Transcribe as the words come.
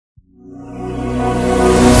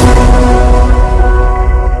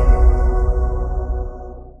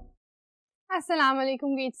अस्सलाम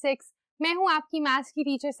वालेकुम ग्रेड 6। मैं हूं आपकी मैथ्स की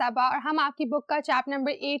टीचर सबा और हम आपकी बुक का चैप्टर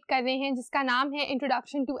नंबर 8 कर रहे हैं जिसका नाम है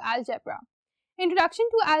introduction to algebra. Introduction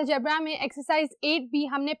to algebra में एक्सरसाइज 8B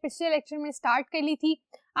हमने पिछले लेक्चर में स्टार्ट कर ली थी।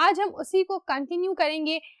 आज हम उसी को कंटिन्यू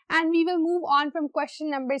करेंगे and we will move on from question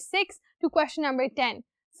number 6 to question number 10।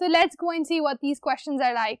 So let's go and see what these questions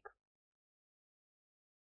are like.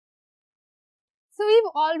 So we've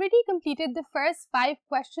already completed the first 5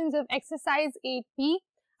 questions of exercise 8B.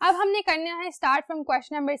 अब हमने करना है start from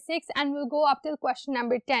question number 6 and we'll go up till question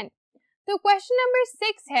number 10. तो question number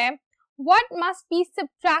 6 है what must be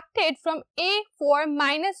subtracted from a4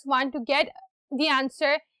 minus 1 to get the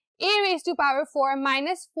answer a raised to power 4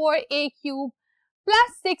 minus 4a cube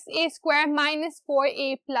plus 6a square minus 4a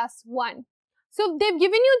plus 1. So they've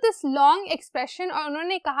given you this long expression और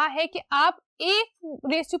उन्होंने कहा है कि आप a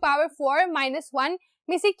raised to power 4 minus 1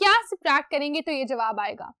 में से क्या subtract करेंगे तो ये जवाब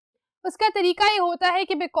आएगा। उसका तरीका ये होता है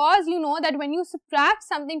कि because you know that when you subtract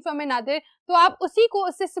something from another तो आप उसी को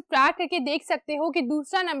उससे subtract करके देख सकते हो कि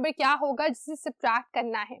दूसरा नंबर क्या होगा जिसे subtract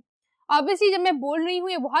करना है। Obviously जब मैं बोल रही हूँ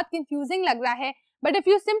ये बहुत confusing लग रहा है, but if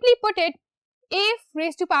you simply put it a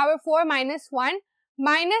raised to power 4 minus 1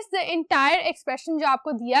 minus the entire expression जो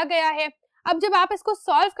आपको दिया गया है, अब जब आप इसको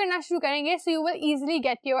सॉल्व करना शुरू करेंगे so you will easily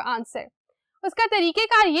get your answer। उसका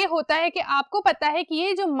तरीकेकार ये होता है कि आपको पता है कि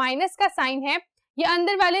ये जो माइनस का साइन है ये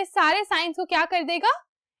अंदर वाले सारे साइंस को क्या कर देगा,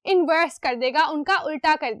 इन्वर्स कर देगा, उनका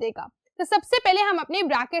उल्टा कर देगा। तो सबसे पहले हम अपने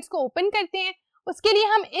ब्रैकेट्स को ओपन करते हैं। उसके लिए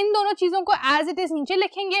हम इन दोनों चीजों को एज इट इज नीचे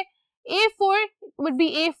लिखेंगे। a4 would be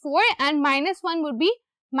a4 and -1 would be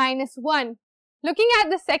 -1। Looking at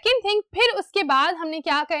the second thing, फिर उसके बाद हमने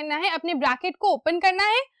क्या करना है, अपने ब्रैकेट को ओपन करना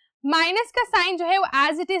है। माइनस का साइन जो है वो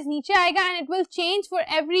एज इट इज नीचे आएगा and it will change for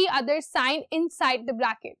every other sign inside the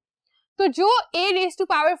bracket. तो जो a raise to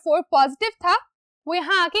power 4 positive था वो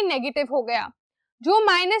यहाँ आके नेगेटिव हो गया। जो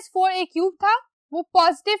 -4a क्यूब था वो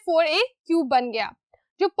पॉजिटिव 4a क्यूब बन गया।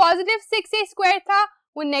 जो पॉजिटिव 6a स्क्वायर था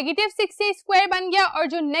वो नेगेटिव 6a स्क्वायर बन गया और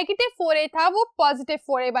जो नेगेटिव 4a था वो पॉजिटिव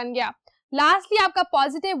 4a बन गया। लास्टली आपका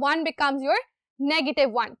पॉजिटिव 1 बिकम्स योर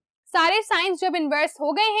नेगेटिव 1। सारे साइंस जब इन्वर्स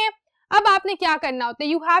हो गए हैं, अब आपने क्या करना होता है,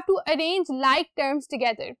 you have to arrange like terms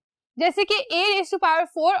together. जैसे कि a रेज़ टू पावर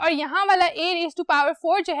 4 और यहाँ वाला a रेज़ टू पावर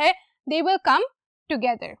 4 जो है they will come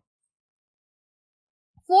together.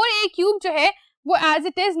 4a cube जो है वो एज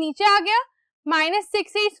इट इज नीचे आ गया,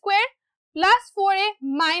 -6a स्क्वायर प्लस 4a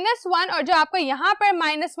 -1 और जो आपका यहाँ पर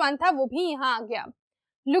 -1 था वो भी यहाँ आ गया।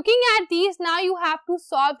 Looking at these now you have to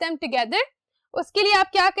solve them together. उसके लिए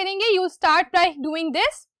आप क्या करेंगे, you start by doing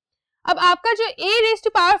this. अब आपका जो a raise to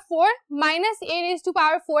power 4 minus a raise to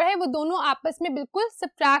power 4 है वो दोनों आपस में बिल्कुल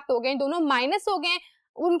सब्ट्रैक्ट हो गए, दोनों माइनस हो गए,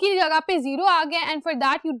 उनकी जगह पे 0 आ गया and for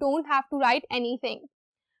that you don't have to right anything.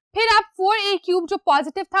 फिर आप 4a क्यूब जो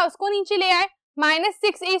पॉजिटिव था उसको नीचे ले आए,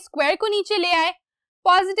 -6a स्क्वायर को नीचे ले आए,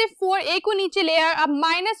 पॉजिटिव 4a को नीचे ले आए। अब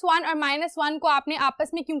 -1 और -1 को आपने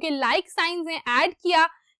आपस में क्योंकि लाइक साइंस हैं ऐड किया,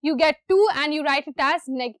 you get 2 and you right it as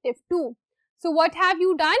 -2। So what have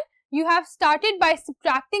you done, you have started by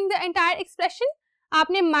subtracting the entire expression।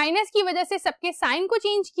 आपने माइनस की वजह से सबके साइन को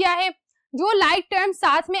चेंज किया है। जो लाइक टर्म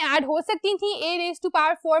साथ में ऐड हो सकती थी, a raise to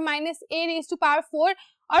power 4 minus a raise to power 4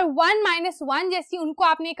 और 1 - 1 जैसी, उनको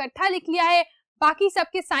आपने इकट्ठा लिख लिया है। बाकी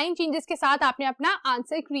सबके साइन चेंजेस के साथ आपने अपना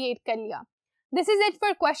आंसर क्रिएट कर लिया। This is it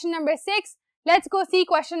for question number 6। Let's go C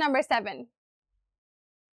question number 7।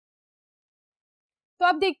 तो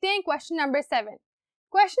अब देखते हैं क्वेश्चन नंबर 7।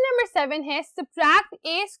 Question number 7 है subtract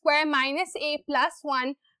a square minus a plus 1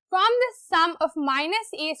 from the sum of minus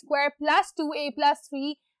a square plus 2a plus 3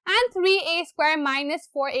 and 3a square minus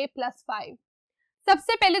 4a plus 5।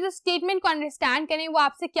 सबसे पहले तो statement को understand करें, वो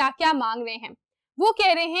आपसे क्या क्या मांग रहे हैं। वो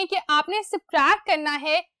कह रहे हैं कि आपने subtract करना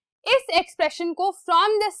है इस एक्सप्रेशन को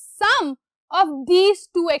from the sum of these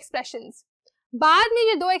two expressions। बाद में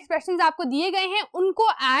जो दो एक्सप्रेशंस आपको दिए गए हैं उनको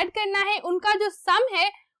ऐड करना है, उनका जो सम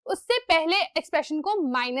है उससे पहले एक्सप्रेशन को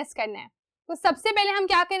माइनस करना है। तो सबसे पहले हम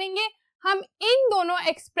क्या करेंगे, हम इन दोनों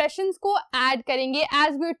एक्सप्रेशंस को ऐड करेंगे।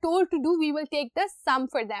 As we are told to do, we will take the some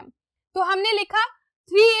for them. तो हमने लिखा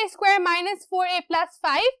 3a square minus 4a plus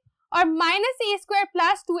 5 और -a square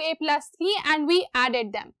plus 2a plus 3 and we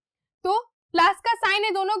added them. तो प्लस का साइन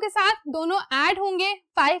है दोनों के साथ, दोनों ऐड होंगे।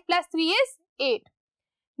 5 + 3 is 8।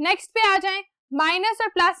 नेक्स्ट पे आ जाए, माइनस और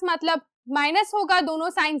प्लस मतलब माइनस होगा, दोनों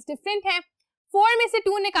साइंस डिफरेंट हैं। 4 में से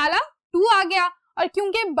 2 निकाला, 2 आ गया और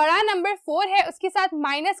क्योंकि बड़ा नंबर 4 है उसके साथ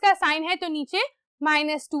माइनस का साइन है तो नीचे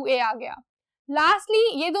 -2a आ गया। लास्टली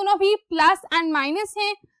ये दोनों भी प्लस एंड माइनस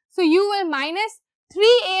हैं, so you will minus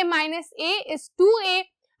 3a minus a is 2a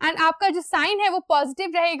and आपका जो साइन है वो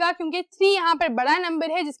पॉजिटिव रहेगा क्योंकि 3 यहाँ पर बड़ा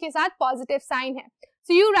नंबर है जिसके साथ पॉजिटिव साइन है।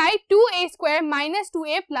 So you right 2a square minus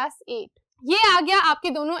 2a plus 8। ये आ गया आपके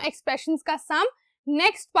दोनों एक्सप्रेशंस का सम।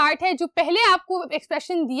 नेक्स्ट पार्ट है जो पहले आपको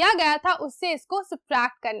एक्सप्रेशन दिया गया था उससे इसको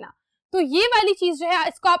सब्ट्रैक्ट करना। तो ये वाली चीज जो है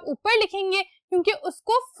इसको आप ऊपर लिखेंगे क्योंकि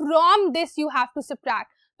उसको from this you have to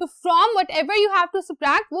subtract. तो from what ever you have to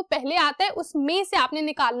subtract वो पहले आता है, उसमें से आपने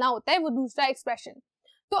निकालना होता है वो दूसरा एक्सप्रेशन।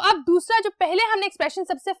 तो अब दूसरा जो पहले हमने एक्सप्रेशन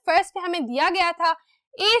सबसे फर्स्ट पे हमें दिया गया था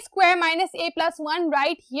a square minus a plus 1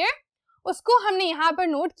 right here, उसको हमने यहाँ पर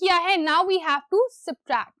नोट किया है। Now we have to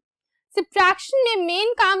subtract. Subtraction में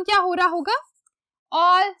मेन काम क्या हो रहा होगा,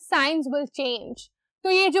 ऑल साइंस विल चेंज। तो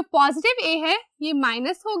ये जो पॉजिटिव a है ये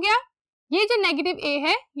माइनस हो गया, ये जो नेगेटिव a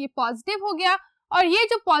है ये पॉजिटिव हो गया, और ये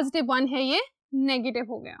जो पॉजिटिव 1 है ये नेगेटिव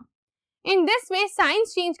हो गया। In this way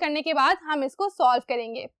science change करने के बाद हम इसको सॉल्व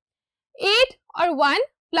करेंगे। 8 और 1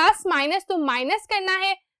 प्लस माइनस, तो माइनस करना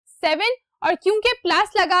है 7, और क्योंकि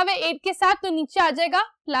प्लस लगा हुआ है 8 के साथ तो नीचे आ जाएगा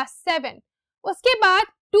प्लस 7। उसके बाद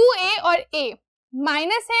 2a और a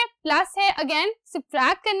माइनस है प्लस है, अगेन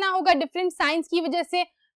सब्ट्रैक्ट करना होगा डिफरेंट साइंस की वजह से।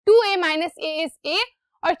 2a minus a is a,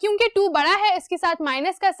 और क्योंकि 2 बड़ा है इसके साथ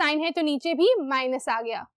माइनस का साइन है तो नीचे भी माइनस आ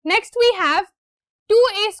गया। Next we have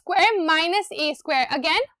 2a square minus a square,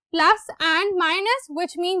 again plus and minus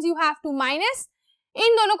which means you have to minus.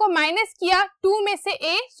 इन दोनों को माइनस किया 2 में से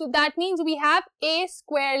a, so that means we have a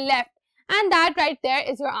square left, and that right there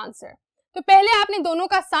is your answer. तो पहले आपने दोनों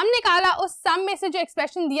का सम निकाला, उस सम में से जो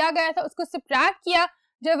एक्सप्रेशन दिया गया था उसको सब्ट्रैक्ट किया,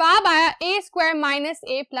 जवाब आया a square minus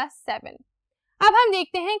a plus 7। अब हम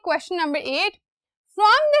देखते हैं question number 8।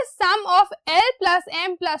 From the some of l plus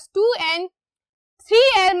m plus 2n,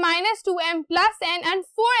 3l minus 2m plus n and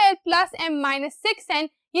 4l plus m minus 6n,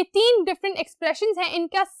 ये 3 डिफरेंट एक्सप्रेशंस हैं,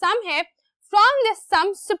 इनका सम है। From this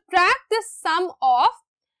some subtract the some of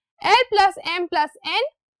l plus m plus n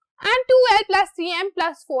and 2l plus 3m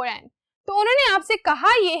plus 4n। तो उन्होंने आपसे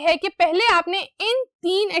कहा यह है कि पहले आपने इन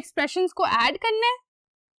 3 एक्सप्रेशंस को ऐड करना है,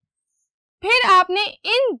 फिर आपने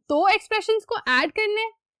इन 2 एक्सप्रेशंस को ऐड करना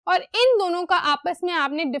है, और इन दोनों का आपस में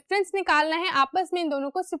आपने डिफरेंस निकालना है, आपस में इन दोनों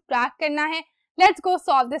को सब्ट्रैक्ट करना है। Let's go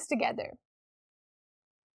solve this together.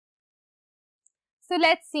 So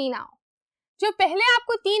let's see now. जो पहले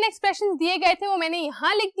आपको 3 एक्सप्रेशंस दिए गए थे वो मैंने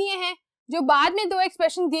यहाँ लिख दिए हैं, जो बाद में 2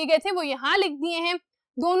 एक्सप्रेशन दिए गए थे वो यहाँ लिख दिए हैं,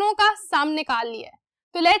 दोनों का सम निकाल लिया है।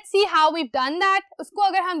 तो let's see how we done that. उसको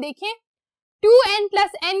अगर हम देखें 2n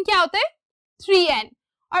प्लस n क्या होता है 3n,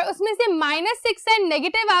 और उसमें से माइनस 6n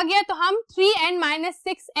नेगेटिव आ गया तो हम 3n माइनस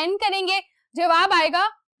 6n करेंगे, जवाब आएगा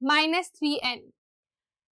माइनस 3n।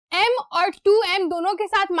 m और 2m दोनों के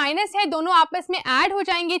साथ माइनस है, दोनों आपस में ऐड हो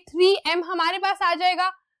जाएंगे, 3m हमारे पास आ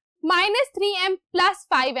जाएगा, minus 3m plus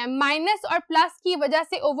 5m, minus और प्लस की वजह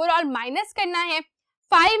से ओवरऑल माइनस करना है।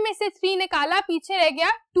 5 में से 3 निकाला, पीछे रह गया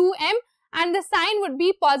 2m, and the sign would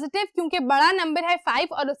be positive क्योंकि बड़ा नंबर है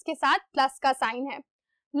 5 और उसके साथ प्लस का साइन है।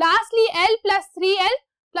 Lastly l plus 3l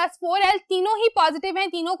plus 4l तीनों ही पॉजिटिव हैं,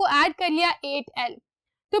 तीनों को ऐड कर लिया 8l।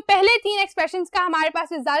 तो पहले 3 एक्सप्रेशंस का हमारे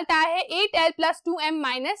पास रिजल्ट आया है 8l plus 2m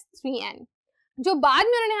minus 3n। जो बाद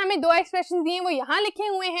में उन्होंने हमें 2 एक्सप्रेशन दिए वो यहाँ लिखे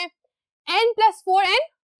हुए हैं, n प्लस 4n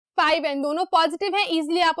 5n, दोनों पॉजिटिव हैं,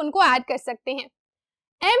 इजिली आप उनको ऐड कर सकते हैं।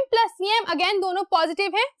 m प्लस cm अगेन दोनों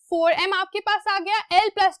पॉजिटिव हैं, 4m आपके पास आ गया, l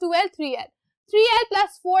plus 2l 3l, 3l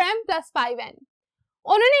plus 4m plus 5n।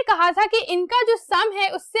 उन्होंने कहा था कि इनका जो सम है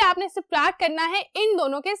उससे आपने सब्ट्रैक्ट करना है इन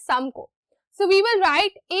दोनों के सम को। So we will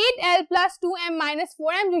write 8l plus 2m minus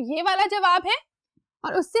 4m, जो ये वाला जवाब है,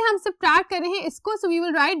 और उससे हम सब्ट्रैक्ट कर रहे हैं इसको, so we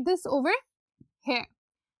will write this over here.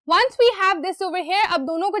 Once we have this over here, अब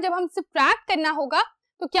दोनों को जब हम सब्ट्रैक्ट करना होगा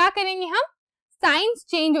तो क्या करेंगे, हम साइंस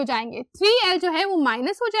चेंज हो जाएंगे। 3l जो है वो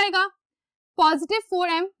माइनस हो जाएगा, पॉजिटिव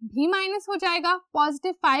 4m भी माइनस हो जाएगा,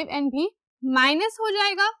 पॉजिटिव 5n भी माइनस हो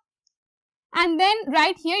जाएगा, एंड देन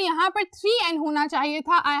राइट हियर यहाँ पर 3n होना चाहिए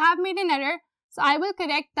था, I have made an error, so I will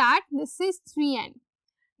correct that, this is 3n.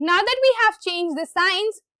 Now that we have changed the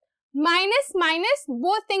signs, minus minus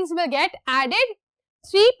both things will get added,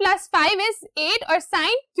 3 plus 5 is 8, और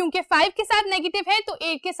sign क्योंकि 5 के साथ negative है तो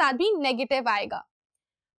 8 के साथ भी negative आएगा,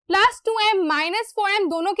 प्लस 2m माइनस 4m,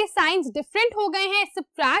 दोनों के साइंस डिफरेंट हो गए हैं,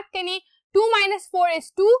 सब्ट्रैक्ट करें, 2 माइनस 4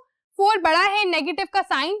 इज 2, 4 बड़ा है, नेगेटिव का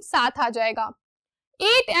साइन साथ आ जाएगा,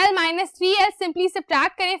 8l minus 3l, simply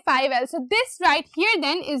subtract करें 5l, so this right here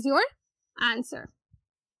then is your answer.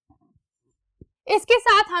 इसके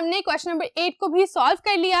साथ हमने क्वेश्चन नंबर 8 को भी सॉल्व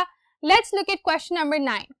कर लिया। Let's look at question number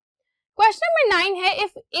 9। Question number 9 है,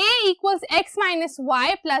 if a equals x minus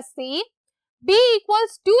Y plus c, b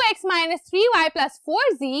equals 2x minus 3y plus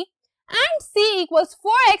 4z and c equals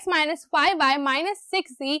 4x minus 5y minus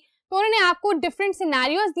 6z, तो उन्होंने आपको different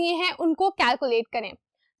scenarios दिए हैं, उनको calculate करें।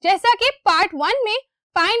 जैसा कि पार्ट 1 में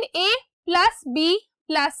find a plus b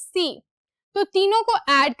plus c, तो तीनों को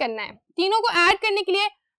ऐड करना है। तीनों को ऐड करने के लिए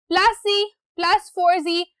plus c plus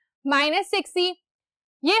 4z minus 6z,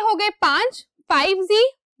 ये हो गए 5z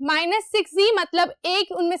माइनस 6z, मतलब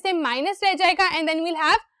एक उनमें से माइनस रह जाएगा and then will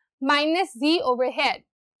have minus z over here.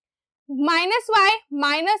 Minus y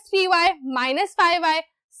minus 3y minus 5y,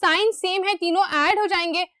 sign same है, तीनों ऐड हो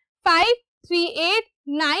जाएंगे, 5 3 8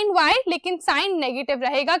 9y, लेकिन साइन नेगेटिव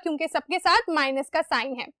रहेगा क्योंकि सबके साथ माइनस का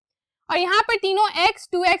साइन है। और यहाँ पर तीनों x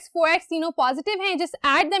 2x 4x तीनों पॉजिटिव हैं, just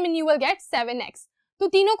add them and you will get 7x। तो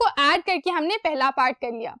तीनों को ऐड करके हमने पहला पार्ट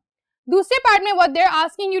कर लिया। दूसरे पार्ट में what they are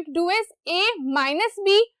asking you to do is a minus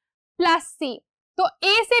b plus c। तो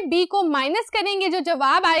a से b को माइनस करेंगे, जो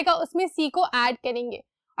जवाब आएगा उसमें c को ऐड करेंगे।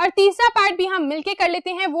 और तीसरा पार्ट भी हम मिलके कर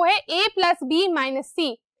लेते हैं, वो है a plus b minus c।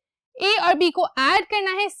 a और b को ऐड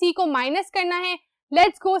करना है, c को माइनस करना है।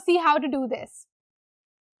 Let's go see how to do this.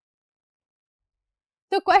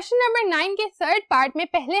 तो क्वेश्चन नंबर 9 के थर्ड पार्ट में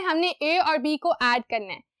पहले हमने a और b को ऐड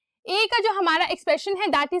करना है। a का जो हमारा एक्सप्रेशन है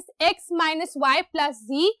that is x minus Y plus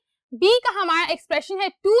z, b का हमारा एक्सप्रेशन है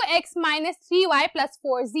 2x minus 3y plus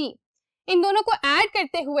 4z। इन दोनों को ऐड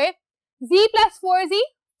करते हुए z plus 4z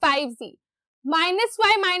 5z, minus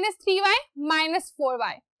y minus 3y minus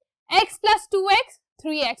 4y, x plus 2x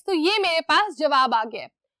 3x। तो ये मेरे पास जवाब आ गया।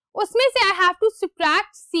 उसमें से I have to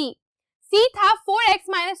subtract c था 4x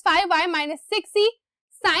minus 5y minus 6c।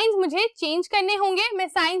 Science मुझे चेंज करने होंगे, मैं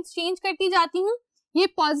साइंस चेंज करती जाती हूँ। ये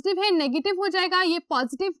पॉजिटिव है, नेगेटिव हो जाएगा, ये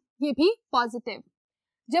पॉजिटिव, ये भी पॉजिटिव।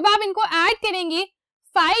 जब आप इनको ऐड करेंगे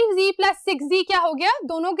 5z प्लस 6z क्या हो गया,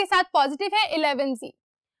 दोनों के साथ पॉजिटिव है 11z,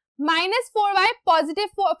 minus 4y positive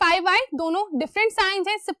 5y, दोनों डिफरेंट साइंस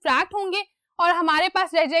हैं, सब्ट्रैक्ट होंगे और हमारे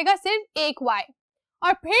पास रह जाएगा सिर्फ एक y।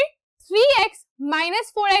 और फिर 3x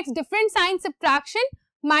minus 4x different sign subtraction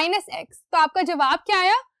minus x। तो आपका जवाब क्या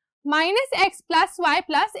आया, minus x plus y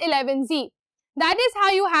plus 11z। That is how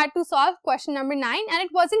you had to solve question number 9 and it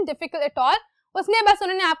wasn't difficult at all. उसमें बस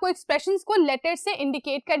उन्होंने आपको एक्सप्रेशंस को लेटर से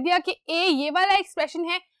इंडिकेट कर दिया कि a ये वाला एक्सप्रेशन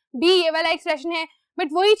है, b ये वाला एक्सप्रेशन है,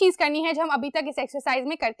 बट वही चीज करनी है जो हम अभी तक इस एक्सरसाइज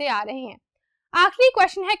में करते आ रहे हैं। आखिरी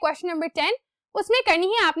क्वेश्चन है क्वेश्चन नंबर 10, उसमें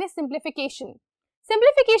करनी है आपने सिंप्लीफिकेशन।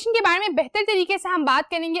 सिंप्लीफिकेशन के बारे में बेहतर तरीके से हम बात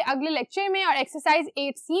करेंगे अगले लेक्चर में और एक्सरसाइज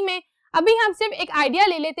 8C में। अभी हम सिर्फ एक आइडिया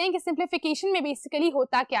ले लेते हैं कि सिंप्लीफिकेशन में बेसिकली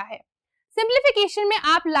होता क्या है। सिंप्लीफिकेशन में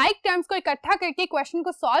आप लाइक टर्म्स को इकट्ठा करके क्वेश्चन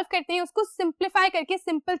को सॉल्व करते हैं, उसको सिंप्लीफाई करके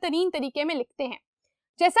सिंपल तरीन तरीके में लिखते हैं।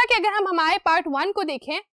 जैसा कि अगर हम हमारे पार्ट 1 को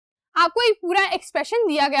देखें, आपको एक पूरा एक्सप्रेशन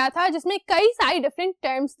दिया गया था जिसमें कई सारी डिफरेंट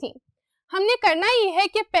टर्म्स थी। हमने करना ये है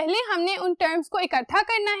कि पहले हमने उन टर्म्स को इकट्ठा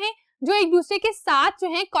करना है जो एक दूसरे के साथ जो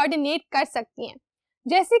है कोऑर्डिनेट कर सकती हैं।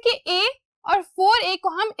 जैसे कि a और 4a को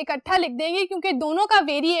हम इकट्ठा लिख देंगे क्योंकि दोनों का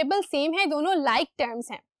वेरिएबल सेम है, दोनों लाइक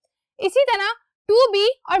टर्म्स हैं। इसी तरह 2b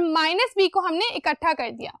और माइनस b को हमने इकट्ठा कर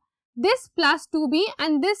दिया, this plus 2b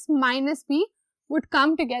and this minus b would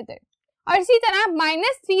come together. और इसी तरह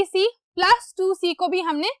माइनस 3c प्लस 2c को भी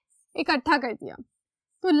हमने इकट्ठा कर दिया।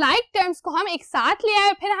 तो लाइक टर्म्स को हम एक साथ ले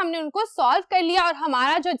आए, फिर हमने उनको सॉल्व कर लिया और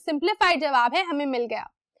हमारा जो सिंप्लीफाइड जवाब है हमें मिल गया।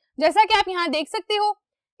 जैसा कि आप यहाँ देख सकते हो,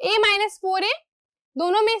 a माइनस 4a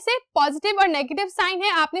दोनों में से पॉजिटिव और नेगेटिव साइन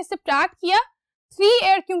है, आपने सब्ट्रैक्ट किया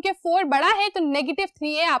 3a, क्योंकि 4 बड़ा है तो नेगेटिव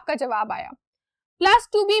 3a आपका जवाब आया। प्लस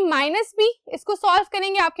 2b माइनस b, इसको सॉल्व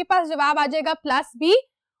करेंगे आपके पास जवाब आ जाएगा प्लस b,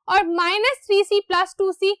 और माइनस 3c प्लस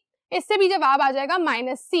 2c, इससे भी जवाब आ जाएगा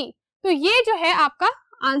माइनस c। तो ये जो है आपका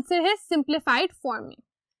आंसर है सिंप्लीफाइड फॉर्म में।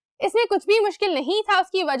 इसमें कुछ भी मुश्किल नहीं था,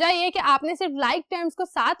 उसकी वजह यह है कि आपने सिर्फ लाइक टर्म्स को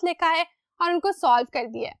साथ लिखा है और उनको सॉल्व कर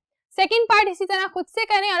दिया है। सेकेंड पार्ट इसी तरह खुद से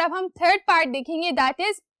करें। और अब हम थर्ड पार्ट देखेंगे, दैट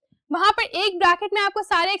इज वहां पर एक ब्रैकेट में आपको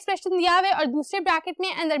सारे एक्सप्रेशन दिया हुआ है और दूसरे ब्रैकेट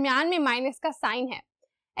में दरमियान में माइनस का साइन है।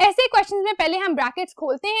 ऐसे क्वेश्चंस में पहले हम ब्रैकेट्स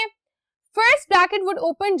खोलते हैं। First bracket would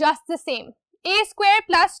open just the same, a square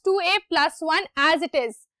plus 2a plus 1 as it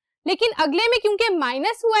is, लेकिन अगले में क्योंकि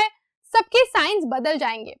माइनस हुआ है सबके साइंस बदल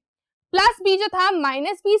जाएंगे। प्लस b जो था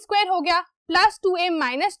माइनस b स्क्वायर हो गया, प्लस 2a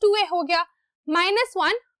माइनस 2a हो गया, माइनस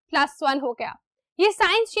 1 प्लस 1 हो गया। ये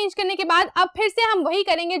साइंस चेंज करने के बाद अब फिर से हम वही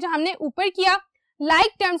करेंगे जो हमने ऊपर किया,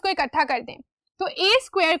 लाइक टर्म्स को इकट्ठा कर दें। तो a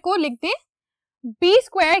स्क्वायर को लिख दें b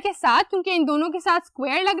स्क्वायर के साथ, क्योंकि इन दोनों के साथ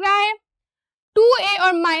स्क्वायर लग रहा है। 2a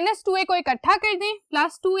और माइनस 2a को इकट्ठा कर दें,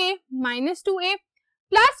 plus 2a minus 2a,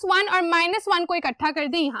 plus 1 और माइनस 1 को इकट्ठा कर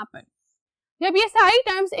दें यहाँ पर। जब ये सारी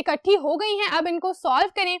टर्म्स इकट्ठी हो गई हैं, अब इनको सॉल्व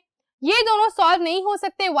करें। ये दोनों सॉल्व नहीं हो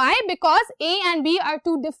सकते, why? Because a and b are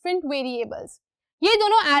to different variables. ये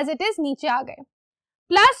दोनों एज इट इज नीचे आ गए।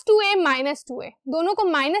 प्लस 2a माइनस 2a, दोनों को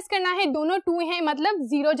माइनस करना है, दोनों 2 हैं, मतलब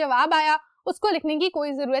 0 जवाब आया, उसको लिखने की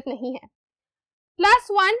कोई जरूरत नहीं है।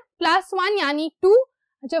 प्लस 1 यानी 2,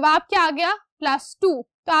 जवाब क्या आ गया? प्लस 2।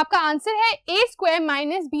 तो आपका आंसर है a square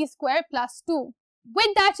minus b square plus 2।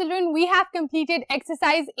 With that children, we have completed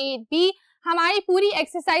exercise 8B. हमारी पूरी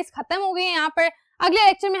एक्सरसाइज खत्म हो गई है यहाँ पर। अगले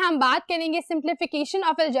लेक्चर में हम बात करेंगे सिंप्लीफिकेशन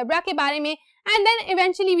ऑफ अलजेब्रा के बारे में, and then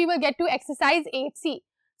eventually we will get to exercise 8C.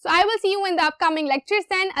 So I will see you in the upcoming lectures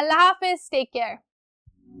then. Allah Hafiz, take care.